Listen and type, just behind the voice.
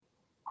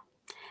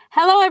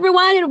Hello,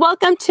 everyone, and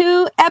welcome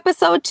to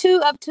episode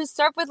 2 of To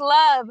Surf with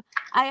Love.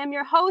 I am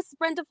your host,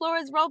 Brenda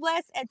Flores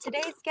Robles, and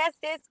today's guest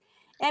is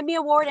Emmy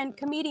Award and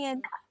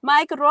comedian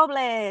Mike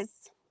Robles.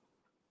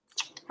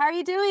 How are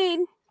you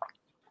doing?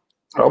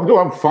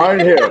 I'm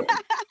fine here.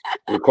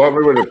 You caught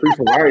me with a piece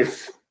of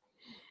ice.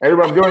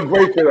 Anyway, I'm doing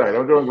great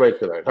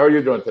tonight. How are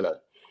you doing tonight?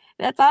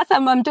 That's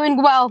awesome. I'm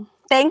doing well.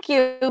 Thank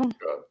you. Oh,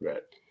 great.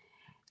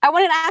 I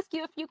wanted to ask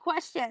you a few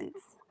questions.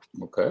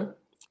 Okay.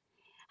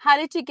 How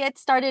did you get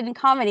started in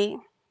comedy?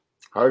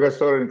 How I got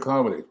started in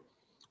comedy?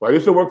 Well, I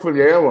used to work for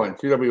the airline,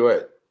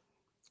 TWA.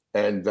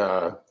 And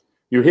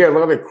you hear a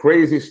lot of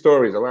crazy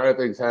stories. A lot of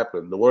things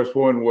happen. The worst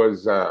one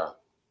was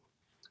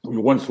we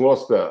once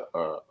lost a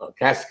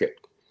casket.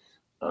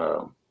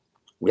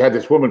 We had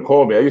this woman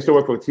call me. I used to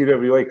work for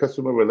TWA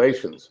Customer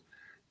Relations.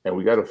 And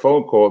we got a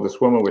phone call.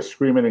 This woman was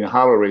screaming and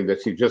hollering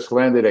that she just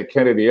landed at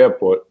Kennedy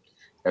Airport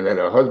and that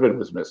her husband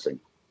was missing.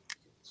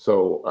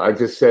 So I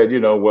just said,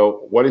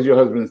 well, what is your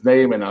husband's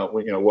name? And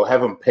we'll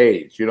have him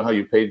paged. You know how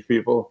you page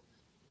people?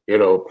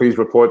 Please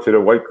report to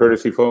the white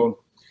courtesy phone.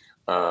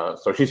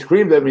 So she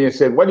screamed at me and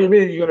said, what do you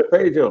mean you're going to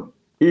page him?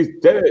 He's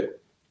dead.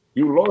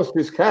 You lost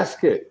his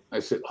casket.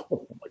 I said,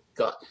 oh my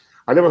God.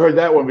 I never heard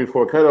that one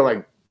before. Kind of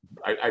like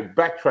I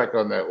backtracked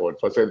on that one.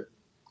 So I said,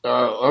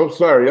 I'm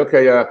sorry.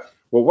 Okay.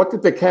 Well, what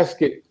did the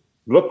casket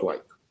look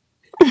like?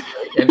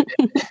 And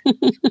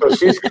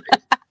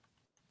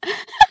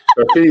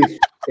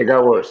it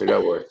got worse.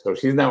 So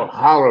she's now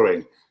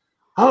hollering,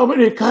 how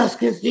many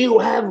caskets do you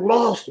have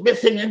lost,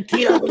 missing in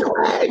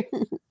TWA?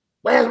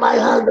 Where's my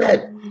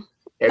husband?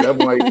 And I'm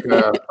like,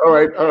 all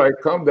right,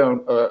 calm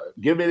down.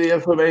 Give me the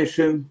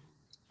information.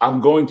 I'm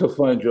going to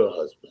find your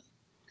husband.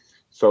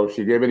 So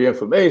she gave me the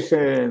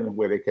information,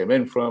 where they came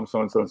in from,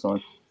 so on, so on, so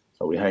on.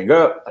 So we hang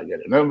up. I get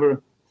a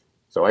number.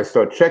 So I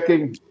start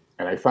checking,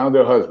 and I found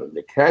her husband.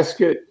 The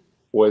casket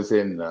was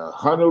in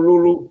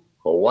Honolulu,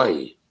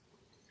 Hawaii.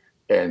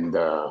 And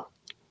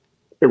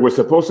it was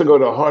supposed to go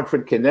to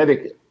Hartford,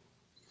 Connecticut.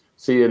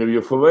 See, and if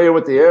you're familiar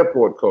with the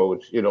airport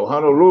codes,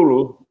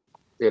 Honolulu,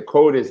 their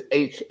code is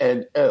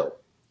HNL.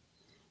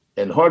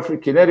 And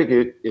Hartford,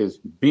 Connecticut is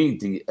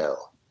BDL.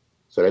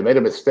 So they made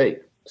a mistake.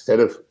 Instead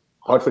of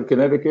Hartford,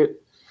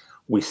 Connecticut,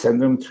 we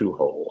send them to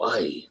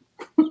Hawaii.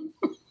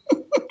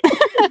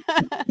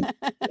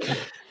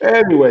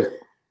 Anyway,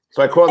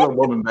 so I call the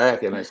woman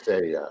back and I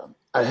say,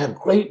 I have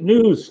great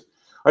news.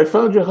 I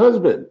found your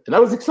husband. And I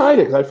was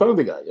excited because I found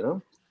the guy,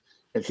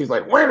 And she's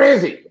like, where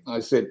is he? I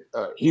said,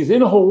 he's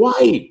in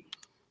Hawaii.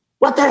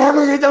 What the hell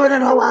is he doing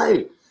in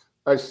Hawaii?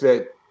 I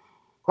said,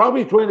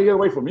 probably trying to get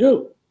away from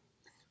you.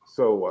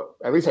 So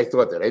at least I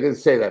thought that. I didn't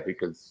say that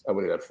because I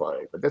would have got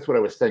fired. But that's what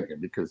I was thinking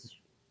because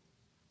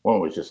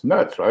one was just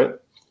nuts, right?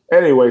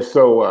 Anyway,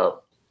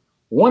 so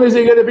when is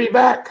he going to be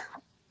back?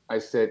 I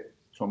said,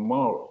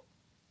 tomorrow.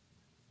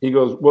 He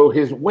goes, well,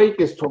 his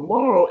wake is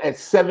tomorrow at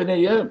 7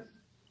 a.m.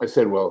 I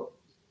said, well,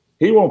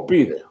 he won't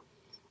be there.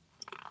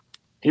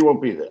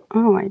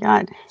 Oh, my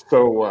God.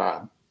 So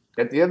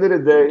at the end of the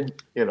day,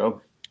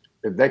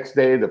 the next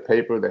day, the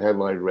paper, the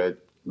headline read,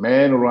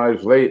 man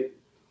arrives late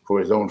for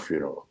his own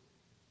funeral.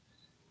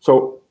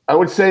 So I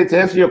would say, to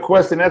answer your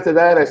question after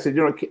that, I said,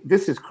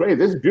 this is crazy.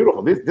 This is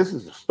beautiful. This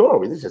is a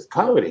story. This is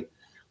comedy.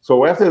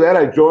 So after that,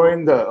 I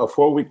joined a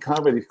 4-week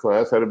comedy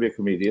class, how to be a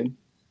comedian.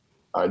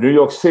 New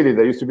York City,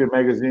 there used to be a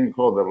magazine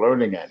called The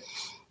Learning Annex.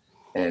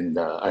 And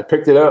I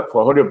picked it up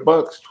for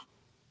 $100.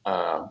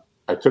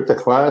 I took the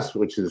class,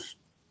 which is,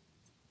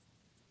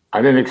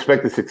 I didn't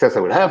expect the success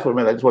I would have from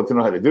it. I just wanted to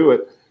know how to do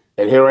it.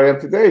 And here I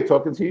am today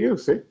talking to you,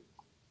 see?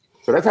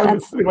 So that's how I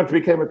pretty much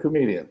became a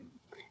comedian.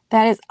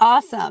 That is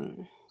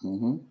awesome.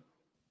 Mm-hmm.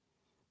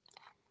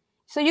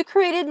 So you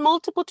created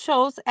multiple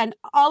shows, and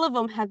all of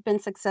them have been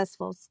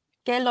successful.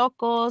 Que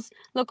Locos,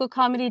 Local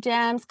Comedy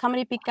Jams,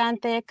 Comedy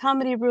Picante,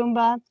 Comedy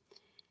Roomba.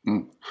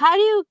 Mm. How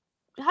do you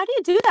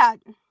do that?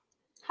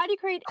 How do you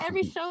create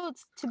every show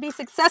to be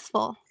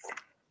successful?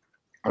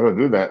 I don't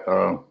do that.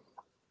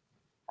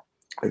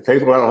 It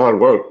takes a lot of hard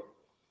work.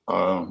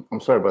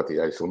 I'm sorry about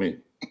the ice. Let me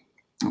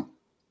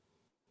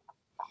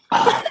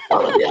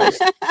swallow the ice.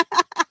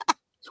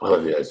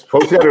 Swallow the ice.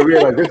 Folks got to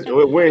realize this.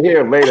 We're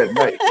here late at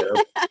night.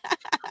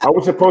 I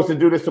was supposed to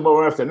do this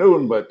tomorrow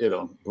afternoon, but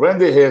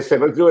Brenda here said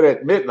let's do it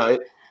at midnight,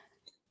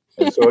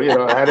 and so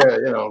I had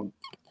to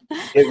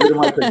get rid of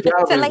my pajamas.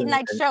 It's a late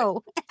night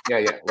show.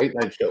 Yeah, late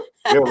night show.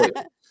 Real late.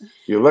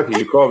 You're lucky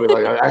you called me.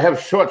 Like I have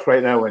shorts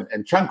right now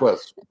and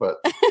chanclas, but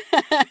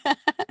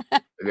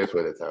it is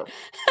what it's out.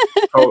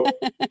 So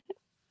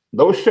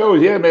those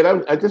shows, yeah,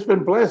 man, I've just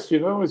been blessed.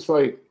 It's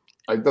like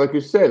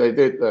you said, I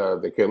did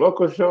the Que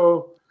Loco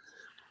show,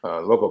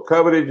 Local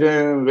Comedy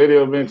Jam,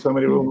 Video Mix,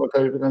 Comedy Room.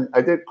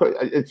 I did.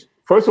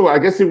 First of all, I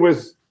guess it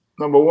was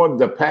number one,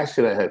 the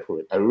passion I had for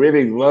it. I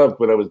really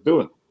loved what I was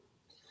doing.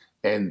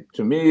 And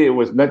to me, it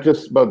was not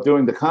just about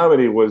doing the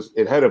comedy,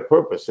 it had a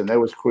purpose, and that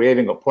was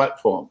creating a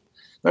platform.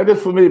 Not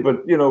just for me,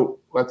 but,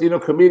 Latino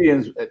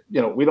comedians,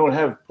 we don't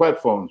have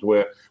platforms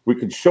where we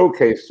can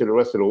showcase to the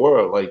rest of the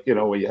world, like,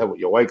 where you have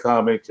your white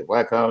comics, your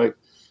black comics.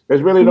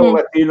 There's really no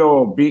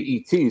Latino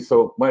BET.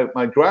 So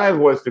my drive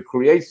was to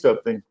create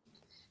something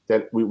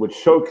that we would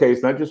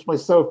showcase not just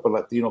myself, but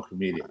Latino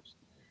comedians.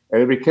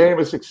 And it became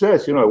a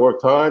success. I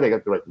worked hard. I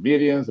got the right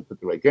comedians. I put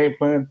the right game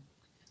plan.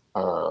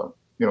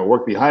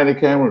 Worked behind the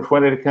camera, in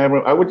front of the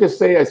camera. I would just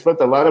say I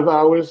spent a lot of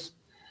hours,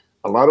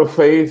 a lot of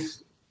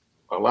faith,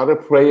 a lot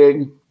of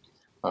praying.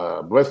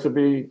 Blessed to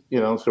be,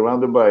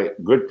 surrounded by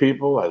good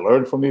people. I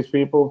learned from these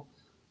people.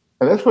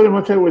 And that's pretty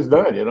much how it was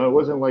done. It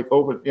wasn't like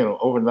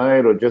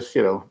overnight or just,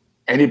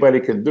 anybody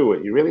can do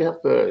it. You really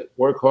have to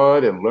work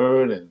hard and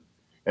learn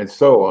and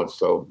so on.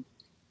 So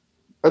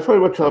that's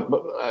pretty much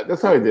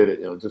that's how I did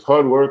it. Just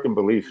hard work and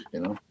belief.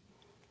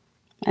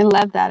 I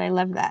love that. I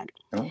love that.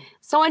 Yeah.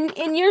 So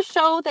in your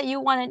show that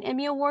you won an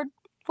Emmy Award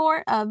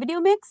for,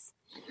 Video Mix,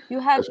 you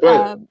have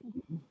right.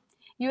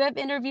 You have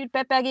interviewed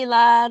Pepe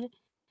Aguilar,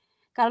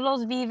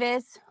 Carlos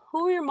Vives.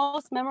 Who were your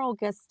most memorable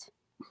guests?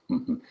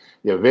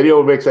 Yeah,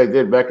 Video Mix I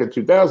did back in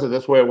 2000.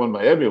 That's where I won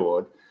my Emmy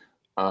Award.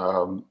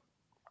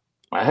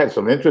 I had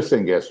some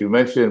interesting guests. You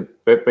mentioned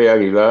Pepe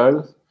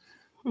Aguilar,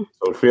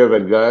 Sofia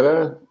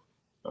Vergara,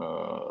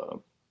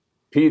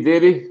 P.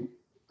 Diddy.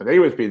 I think it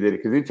was P. Diddy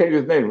because he changed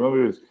his name.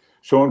 Remember, it was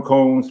Sean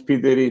Combs, P.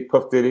 Diddy,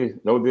 Puff Diddy,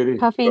 No Diddy.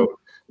 Puffy. So,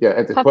 yeah,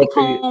 at the Puffy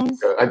Puffy. Combs.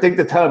 I think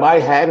the time I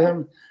had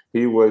him,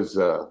 he was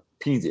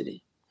P.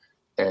 Diddy.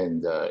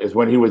 And is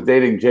when he was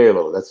dating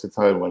J-Lo. That's the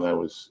time when I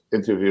was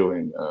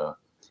interviewing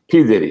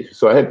P. Diddy.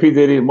 So I had P.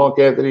 Diddy, Mark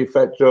Anthony,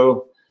 Fat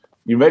Joe.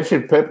 You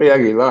mentioned Pepe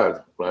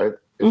Aguilar, right?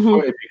 It's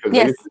funny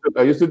because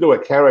I used to do a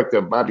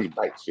character, Bobby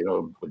Bites,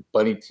 with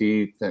bunny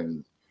teeth,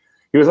 and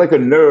he was like a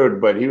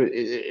nerd, but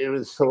it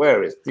was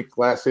hilarious. Thick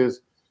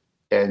glasses,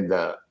 and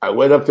I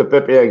went up to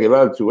Pepe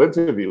Aguilar to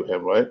interview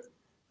him, right?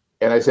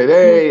 And I said,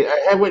 "Hey,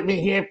 I have with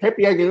me here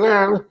Pepe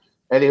Aguilar,"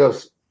 and he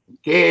goes,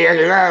 "Que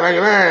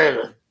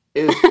Aguilar."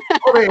 He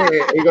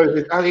goes,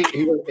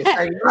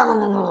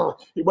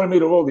 he wanted me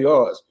to roll the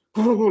R's.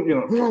 I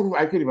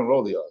couldn't even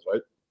roll the R's,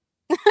 right?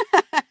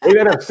 He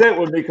got upset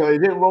with me because he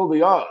didn't roll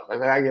the R's. I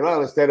said,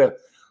 Aguilar instead of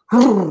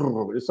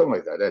something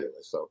like that.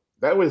 Anyway, so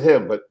that was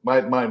him. But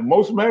my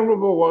most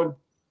memorable one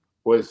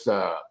was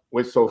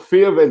with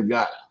Sofia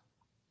Vergara.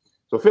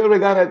 Sofia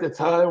Vergara at the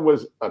time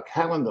was a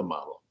calendar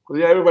model.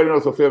 Yeah, everybody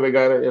knows Sofia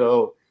Vergara,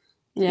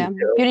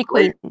 beauty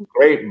queen.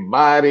 Great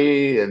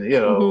body, and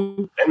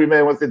every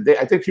man wants to date.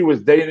 I think she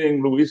was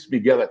dating Luis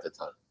Miguel at the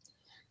time.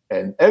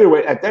 And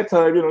anyway, at that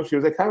time, she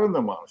was a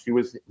calendar model. She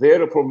was there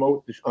to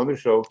promote on the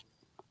show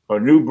her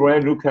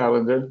brand new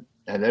calendar,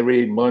 and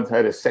every month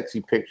had a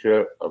sexy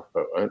picture of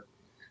her. Right?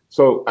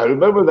 So I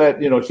remember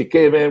that she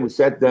came in, we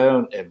sat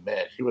down, and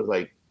man, she was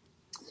like,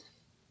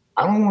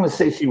 I don't want to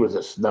say she was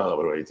a snub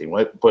or anything,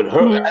 right? But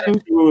her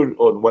attitude,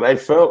 or what I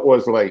felt,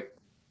 was like,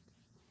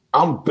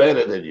 I'm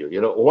better than you.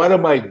 What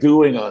am I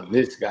doing on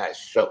this guy's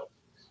show?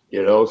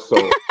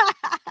 So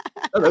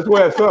that's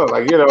where I felt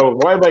like,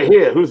 why am I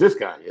here? Who's this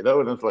guy? And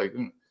it's like,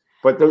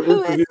 but the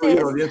interview,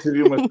 the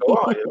interview must go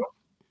on.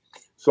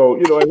 So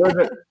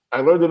I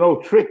learned an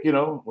old trick,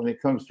 when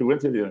it comes to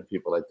interviewing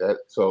people like that.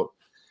 So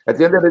at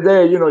the end of the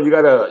day, you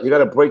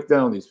gotta break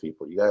down these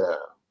people. You gotta,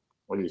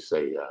 what do you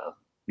say?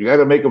 You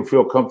gotta make them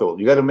feel comfortable.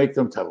 You gotta make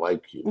them to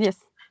like you. Yes.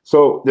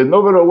 So there's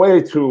no better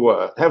way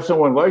to have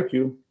someone like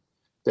you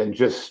than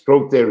just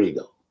stroke their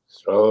ego.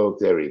 Stroke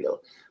their ego.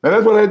 And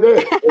that's what I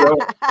did.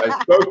 I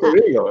stroked their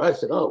ego. I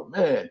said, oh,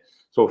 man,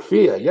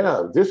 Sophia,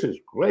 yeah, this is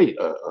great.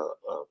 A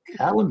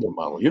calendar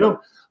model.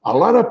 A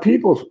lot of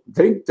people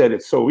think that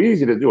it's so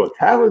easy to do a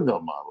calendar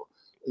model,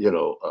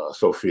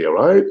 Sophia,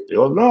 right?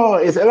 No,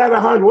 it's a lot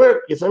of hard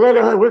work. It's a lot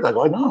of hard work. I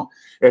go, no,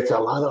 it's a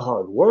lot of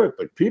hard work.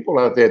 But people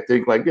out there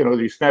think like,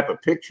 you snap a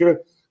picture,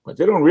 but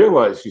they don't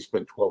realize you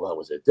spent 12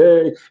 hours a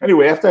day.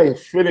 Anyway, after I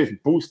finished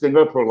boosting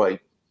up her,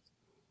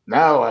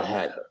 now I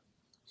had her.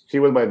 She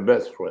was my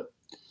best friend.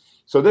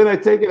 So then I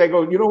take it, I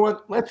go, you know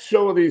what? Let's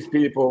show these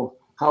people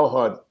how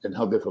hard and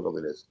how difficult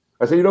it is.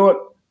 I said, you know what?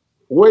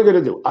 We're going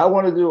to do. I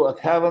want to do a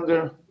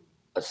calendar,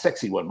 a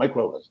sexy one, Mike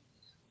Robles.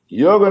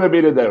 You're going to be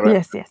the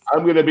director. Yes.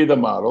 I'm going to be the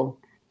model.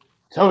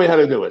 Tell me how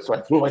to do it. So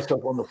I threw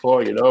myself on the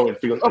floor, and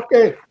she goes,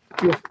 okay.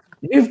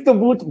 Lift the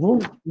boot,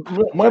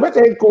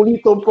 muévete el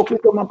colito un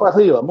poquito más para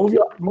arriba. Move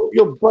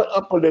your butt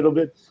up a little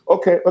bit.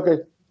 Okay.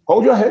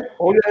 Hold your head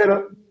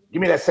up.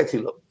 Give me that sexy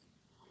look.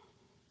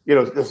 It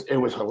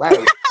was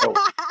hilarious. So,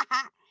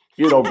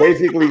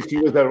 basically she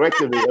was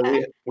directing me,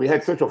 and we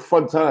had such a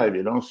fun time.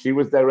 She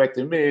was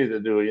directing me to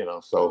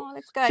do. So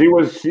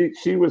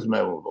she was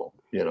memorable.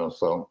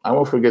 So I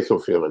won't forget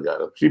Sofia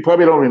Vergara. She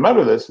probably don't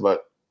remember this,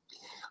 but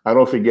I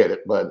don't forget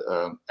it. But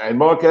and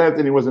Mark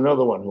Anthony was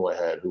another one who I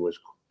had, who was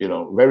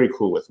very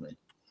cool with me.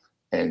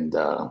 And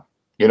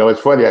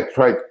it's funny. I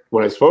tried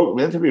when I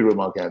interviewed with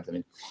Mark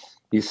Anthony.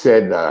 He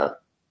said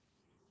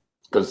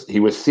because he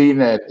was seen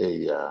at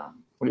a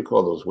what do you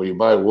call those? Where you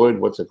buy wood?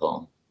 What's it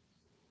called?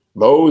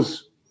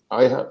 Lowe's.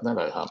 Not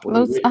IHOP.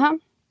 Lowe's.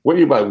 Where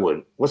you buy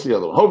wood? What's the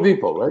other one? Home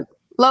Depot, right?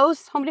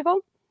 Lowe's, Home Depot.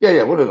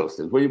 Yeah. One of those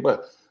things. Where you buy?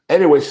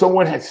 Anyway,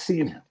 someone had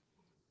seen him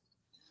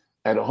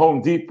at a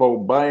Home Depot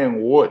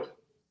buying wood.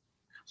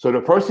 So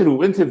the person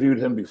who interviewed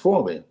him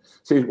before me,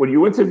 see, when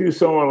you interview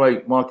someone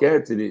like Mark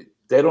Anthony,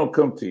 they don't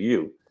come to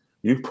you.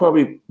 You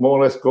probably more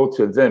or less go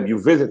to them. You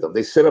visit them.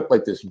 They set up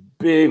like this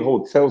big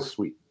hotel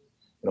suite,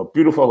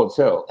 beautiful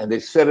hotel, and they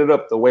set it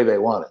up the way they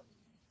want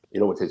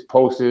it, with his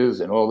posters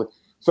and all that.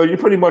 So you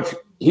pretty much,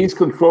 he's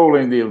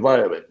controlling the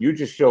environment. You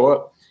just show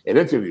up and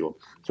interview him.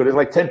 So there's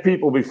like 10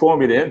 people before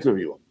me to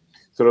interview him.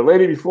 So the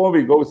lady before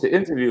me goes to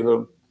interview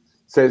him,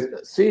 says,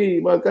 "See,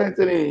 Mark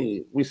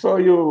Anthony, we saw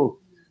you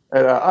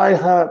at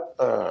IHOP.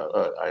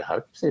 IHOP, I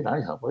keep saying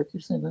IHOP. Why do I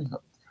keep saying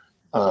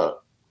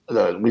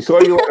IHOP? We saw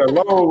you at a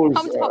Lowe's,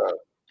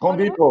 Home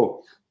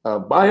Depot,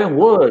 buying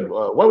wood.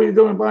 What were you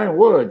doing buying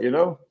wood?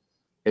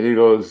 And he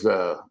goes,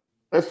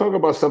 "Let's talk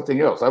about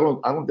something else. I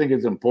don't think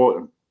it's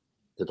important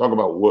to talk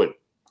about wood."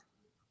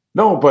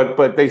 No,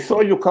 but they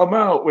saw you come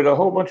out with a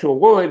whole bunch of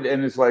wood,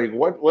 and it's like,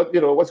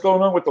 what's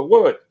going on with the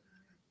wood?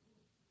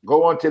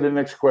 Go on to the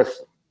next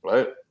question,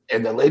 right?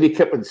 And the lady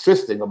kept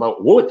insisting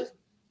about wood.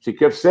 She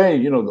kept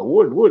saying, the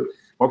wood.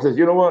 Mark says,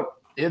 "You know what?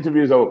 The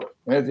interview's over.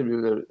 The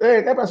interview's over.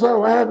 Hey, ¿qué pasó?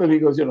 What happened?" He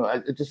goes,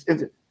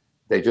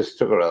 they just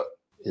took her out.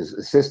 His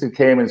assistant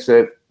came and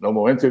said, "No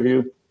more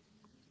interview."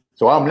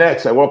 So I'm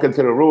next. I walk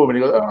into the room and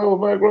he goes, "Oh,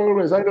 Mike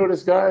Robles, I know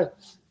this guy.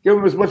 Give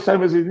him as much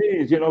time as he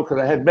needs, because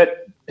I had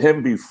met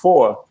him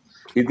before.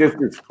 He did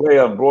this play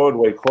on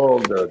Broadway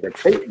called The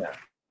Tape Man.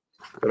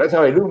 So that's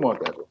how I knew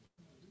Mark Anthony.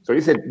 So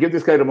he said, "Give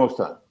this guy the most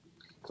time."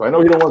 So I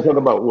know he don't want to talk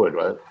about wood,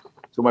 right?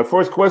 So my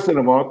first question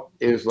to Mark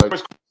is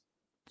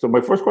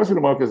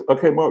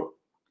okay, Mark,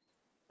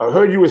 I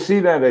heard you were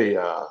seen at a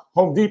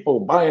Home Depot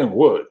buying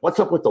wood. What's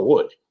up with the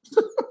wood?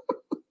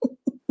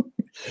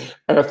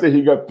 After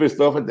he got pissed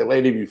off at the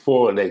lady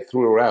before and they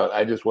threw her out,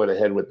 I just went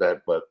ahead with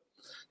that. But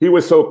he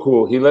was so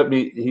cool. He let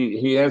me,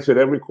 he answered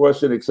every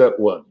question except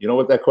one. You know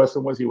what that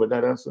question was? He would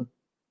not answer?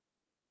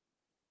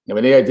 You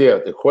have any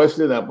idea? The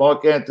question that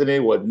Mark Anthony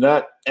would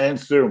not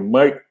answer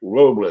Mike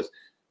Robles.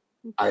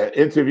 I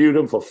interviewed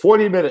him for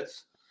 40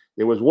 minutes.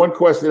 There was one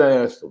question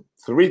I asked him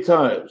 3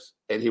 times,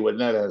 and he would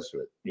not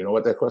answer it. You know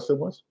what that question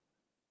was?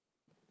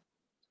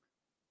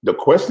 The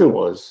question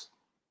was,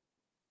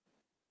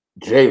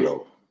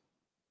 J-Lo.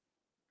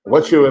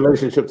 What's your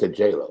relationship to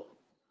J-Lo?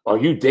 Are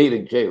you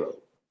dating J-Lo?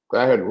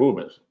 I heard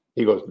rumors.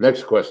 He goes,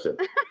 "Next question."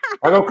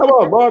 I go, "Come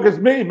on, Mark, it's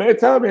me, man.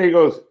 Tell me." He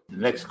goes,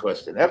 "Next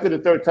question." After the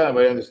 3rd time,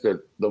 I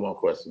understood no more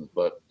questions.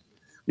 But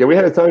yeah, we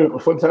had a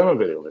fun time on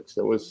Video Mix.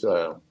 There was,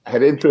 I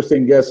had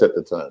interesting guests at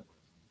the time.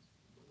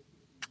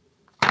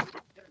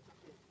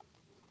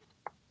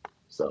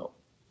 So.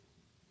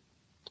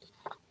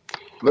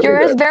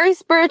 You're a very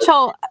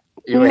spiritual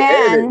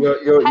man.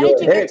 How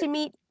did you get to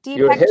meet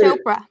Deepak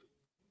Chopra?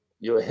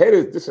 Your head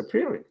is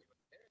disappearing.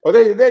 Oh,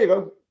 there you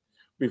go.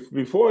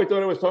 Before I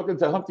thought I was talking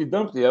to Humpty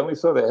Dumpty. I only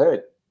saw the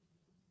head.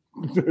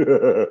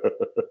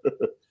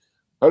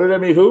 How did I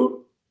meet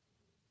who?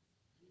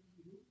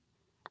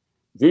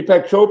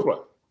 Deepak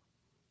Chopra.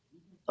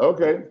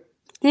 Okay.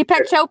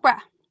 Deepak Chopra.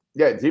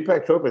 Yeah,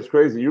 Deepak Chopra is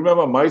crazy. You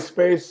remember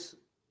MySpace?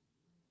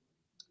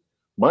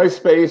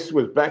 MySpace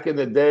was back in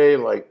the day,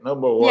 like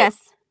number 1. Yes.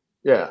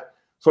 Yeah.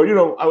 So,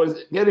 I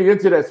was getting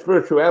into that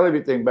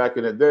spirituality thing back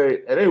in the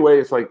day. And anyway,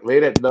 it's like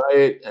late at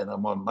night and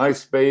I'm on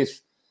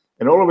MySpace.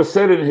 And all of a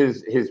sudden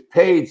his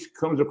page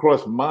comes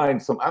across mine.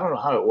 I don't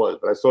know how it was,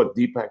 but I saw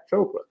Deepak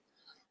Chopra.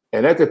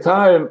 And at the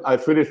time, I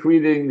finished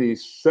reading the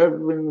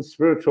 7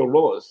 spiritual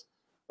laws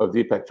of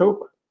Deepak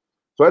Chopra.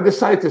 So I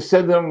decided to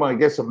send him, I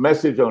guess, a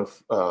message on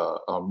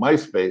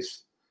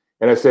MySpace.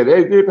 And I said,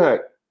 "Hey,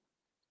 Deepak,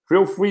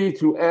 feel free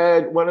to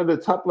add one of the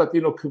top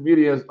Latino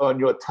comedians on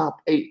your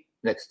top 8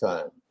 next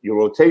time, your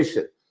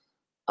rotation."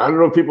 I don't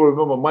know if people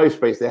remember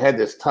MySpace. They had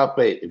this top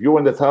 8. If you were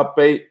in the top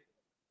 8,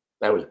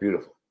 that was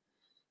beautiful.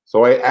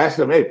 So I asked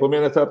him, "Hey, put me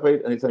in the top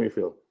 8 anytime you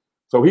feel."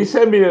 So he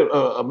sent me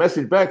a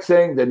message back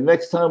saying that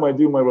next time I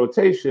do my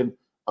rotation,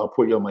 I'll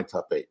put you on my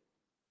top 8.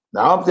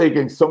 Now I'm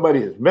thinking somebody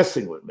is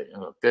messing with me.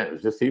 I'm like, "Damn,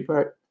 is this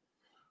Deepak?"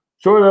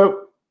 Sure enough,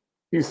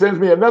 he sends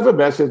me another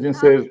message and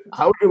says,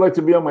 "How would you like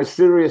to be on my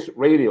Sirius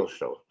radio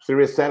show,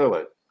 Sirius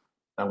Satellite?"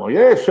 I'm like,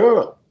 "Yeah,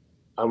 sure.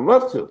 I'd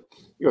love to."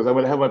 He goes, "I'm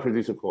going to have my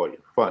producer call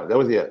you." Fine. That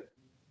was the end.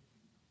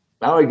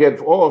 Now I get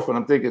off and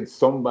I'm thinking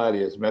somebody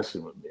is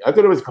messing with me. I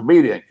thought it was a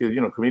comedian because,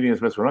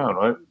 comedians mess around,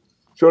 right?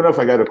 Sure enough,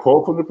 I got a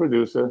call from the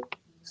producer,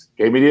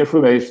 gave me the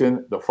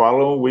information. The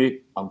following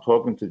week, I'm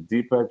talking to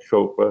Deepak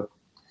Chopra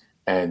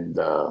and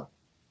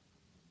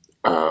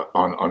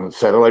on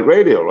satellite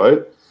radio,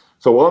 right?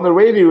 So on the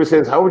radio, it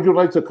says, "How would you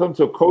like to come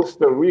to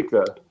Costa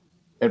Rica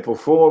and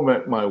perform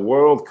at my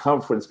World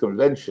Conference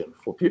convention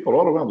for people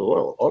all around the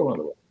world,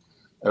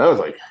 And I was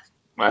like,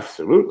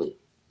 absolutely.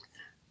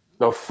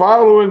 The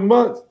following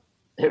month,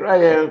 here I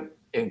am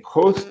in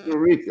Costa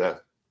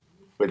Rica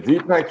with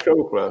Deepak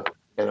Chopra,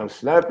 and I'm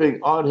snapping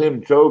on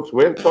him jokes.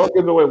 We're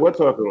talking the way we're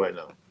talking right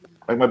now,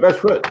 like my best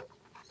friend.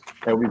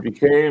 And we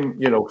became,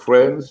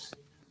 friends.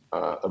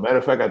 A matter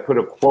of fact, I put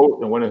a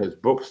quote in one of his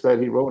books that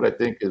he wrote. I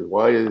think is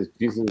 "Why Is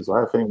Jesus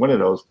Laughing?" One of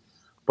those.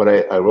 But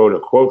I wrote a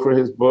quote for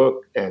his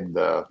book, and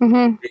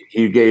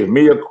he gave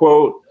me a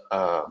quote.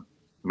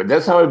 But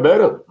that's how I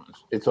met him.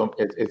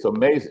 It's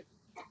amazing.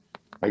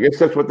 I guess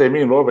that's what they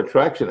mean, law of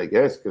attraction. I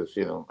guess because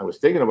I was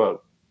thinking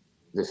about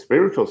the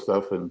spiritual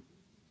stuff and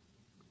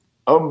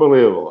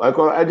unbelievable.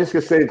 I just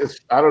could say this.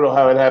 I don't know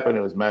how it happened.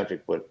 It was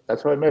magic, but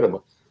that's how I met him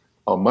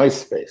on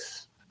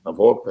MySpace of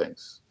all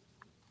things.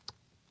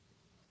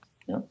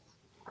 Yeah.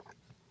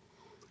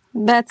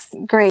 That's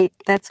great.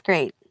 That's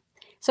great.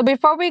 So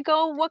before we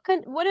go,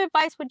 what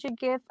advice would you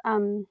give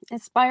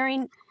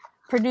aspiring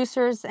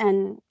producers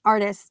and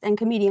artists and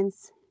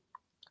comedians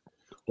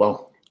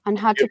on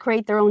how to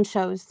create their own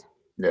shows?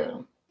 Yeah.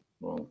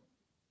 Well,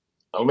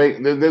 I'll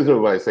make this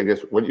advice. I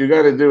guess what you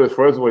got to do is,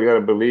 first of all, you got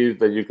to believe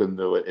that you can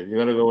do it. If you're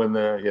going to go in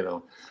there,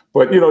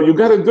 but you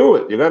got to do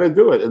it. You got to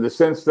do it in the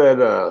sense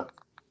that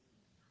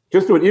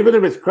just do it, even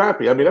if it's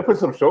crappy. I mean, I put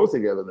some shows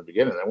together in the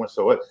beginning. I went,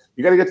 so what?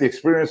 You got to get the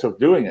experience of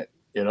doing it,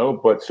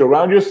 but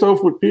surround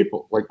yourself with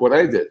people like what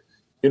I did.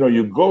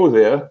 You go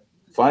there,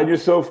 find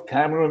yourself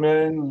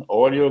cameramen,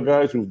 audio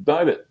guys who've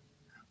done it,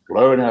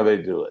 learn how they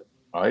do it,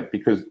 right?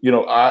 Because,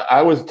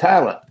 I was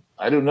talent.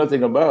 I knew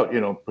nothing about,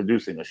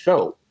 producing a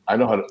show. I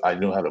knew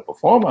how to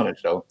perform on a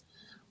show,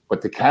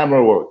 but the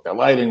camera work, the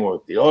lighting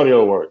work, the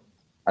audio work.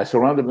 I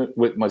surrounded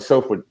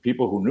myself with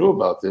people who knew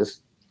about this,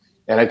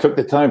 and I took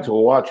the time to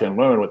watch and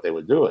learn what they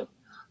were doing.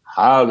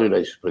 How do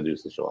they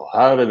produce the show?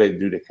 How do they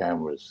do the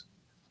cameras?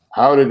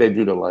 How did they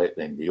do the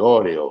lighting, the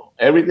audio?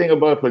 Everything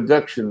about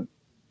production,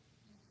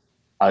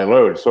 I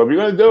learned. So if you're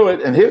going to do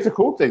it, and here's the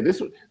cool thing. This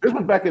was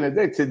back in the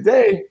day.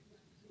 Today,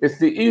 it's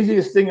the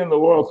easiest thing in the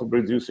world to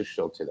produce a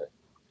show today.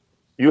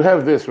 You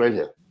have this right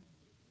here.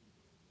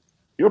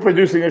 You're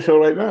producing a show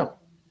right now.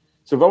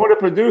 So if I want to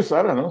produce,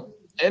 I don't know,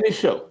 any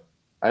show,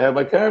 I have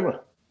my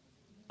camera.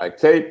 I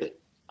tape it.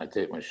 I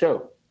tape my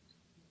show.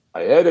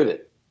 I edit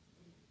it.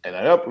 And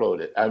I upload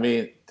it. I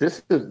mean,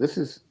 this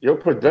is your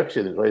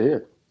production is right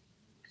here.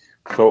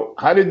 So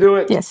how to do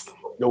it? Yes.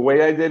 The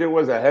way I did it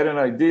was I had an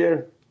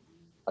idea.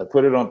 I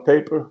put it on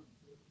paper.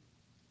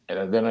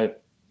 And then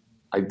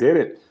I did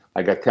it.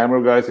 I got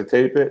camera guys to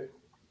tape it.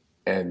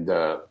 And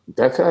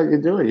that's how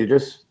you do it. You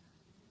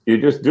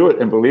just do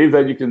it and believe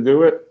that you can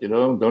do it.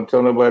 Don't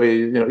tell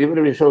nobody. Even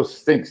if your show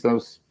stinks,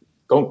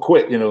 don't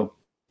quit.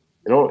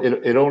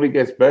 It only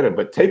gets better.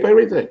 But tape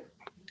everything.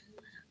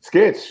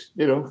 Sketch.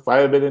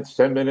 5 minutes,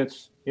 10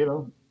 minutes.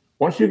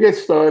 Once you get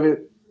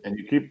started and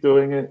you keep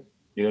doing it,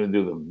 you're going to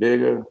do them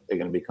bigger. They're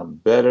going to become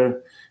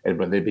better. And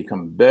when they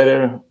become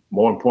better,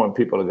 more important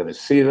people are going to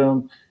see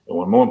them. And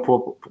when more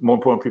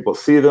important people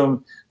see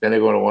them, then they're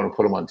going to want to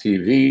put them on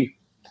TV.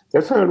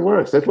 That's how it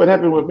works. That's what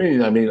happened with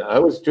me. I mean, I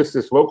was just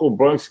this local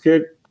Bronx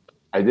kid.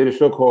 I did a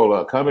show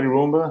called Comedy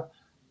Roomba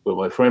with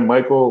my friend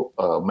Michael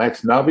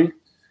Max Nabi.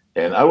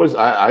 And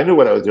I knew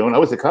what I was doing. I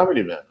was a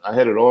comedy man. I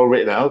had it all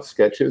written out,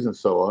 sketches and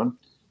so on.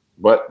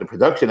 But the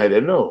production, I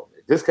didn't know.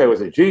 This guy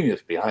was a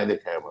genius behind the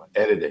camera,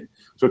 editing.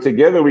 So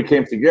together, we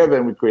came together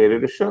and we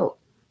created a show.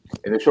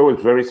 And the show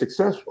was very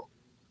successful.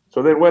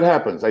 So then what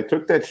happens? I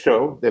took that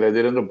show that I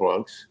did in the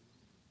Bronx,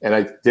 and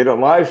I did a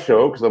live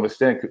show because I'm a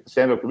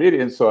stand-up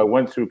comedian. So I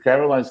went to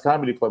Caroline's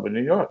Comedy Club in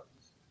New York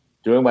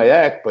doing my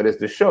act, but it's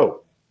the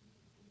show.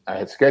 I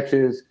had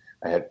sketches,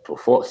 I had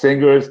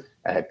singers,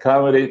 I had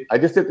comedy. I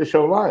just did the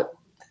show live.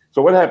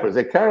 So what happens?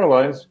 At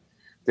Caroline's,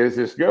 there's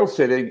this girl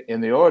sitting in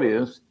the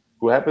audience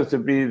who happens to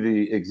be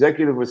the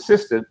executive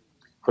assistant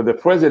for the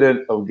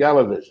president of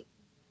Galavision.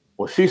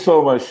 Well, she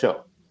saw my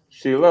show.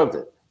 She loved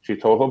it. She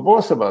told her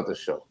boss about the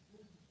show.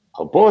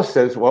 Her boss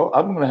says, well,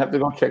 I'm going to have to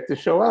go check the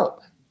show out.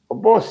 Her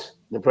boss,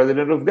 the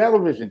president of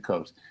Galavision,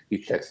 comes. He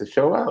checks the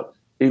show out.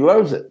 He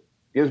loves it.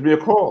 Gives me a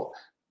call.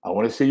 I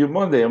want to see you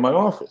Monday in my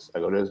office. I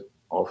go to his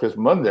office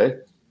Monday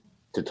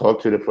to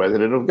talk to the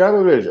president of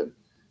Galavision.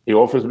 He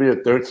offers me a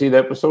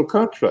 13-episode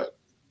contract.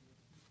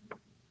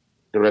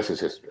 The rest is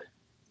history.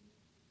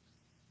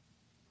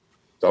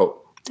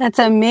 So that's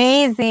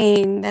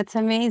amazing. That's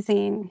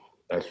amazing.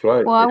 That's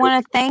right. Well, I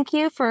want to thank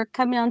you for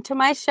coming on to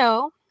my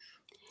show.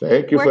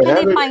 Thank you for having me. Where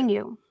can they find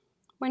you?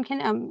 When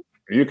can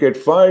You can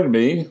find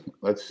me.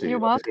 Let's see. You're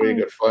welcome. Where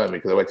you can find me,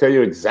 because if I tell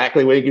you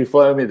exactly where you can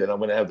find me, then I'm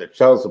going to have the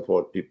child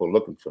support people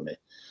looking for me.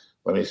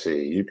 Let me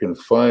see. You can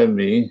find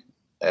me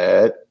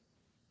at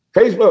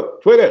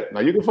Facebook, Twitter.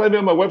 Now you can find me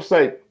on my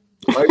website,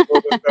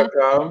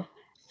 MikeRobles.com.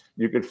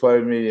 You can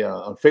find me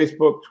on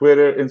Facebook,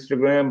 Twitter,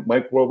 Instagram,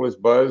 Mike Robles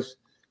Buzz.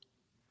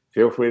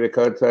 Feel free to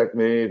contact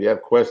me if you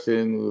have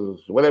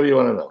questions, whatever you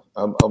want to know.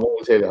 I'm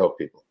always here to help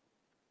people.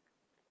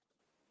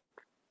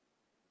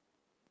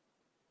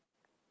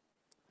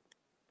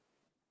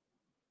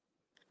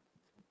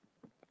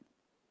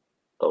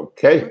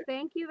 Okay. Well,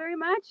 thank you very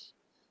much.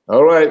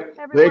 All right.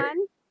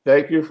 Everyone.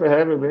 Thank you for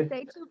having me.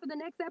 Stay tuned for the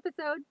next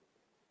episode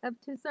of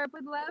To Serve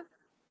with Love.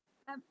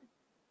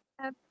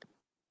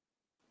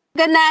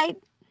 Good night.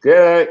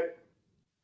 Good night.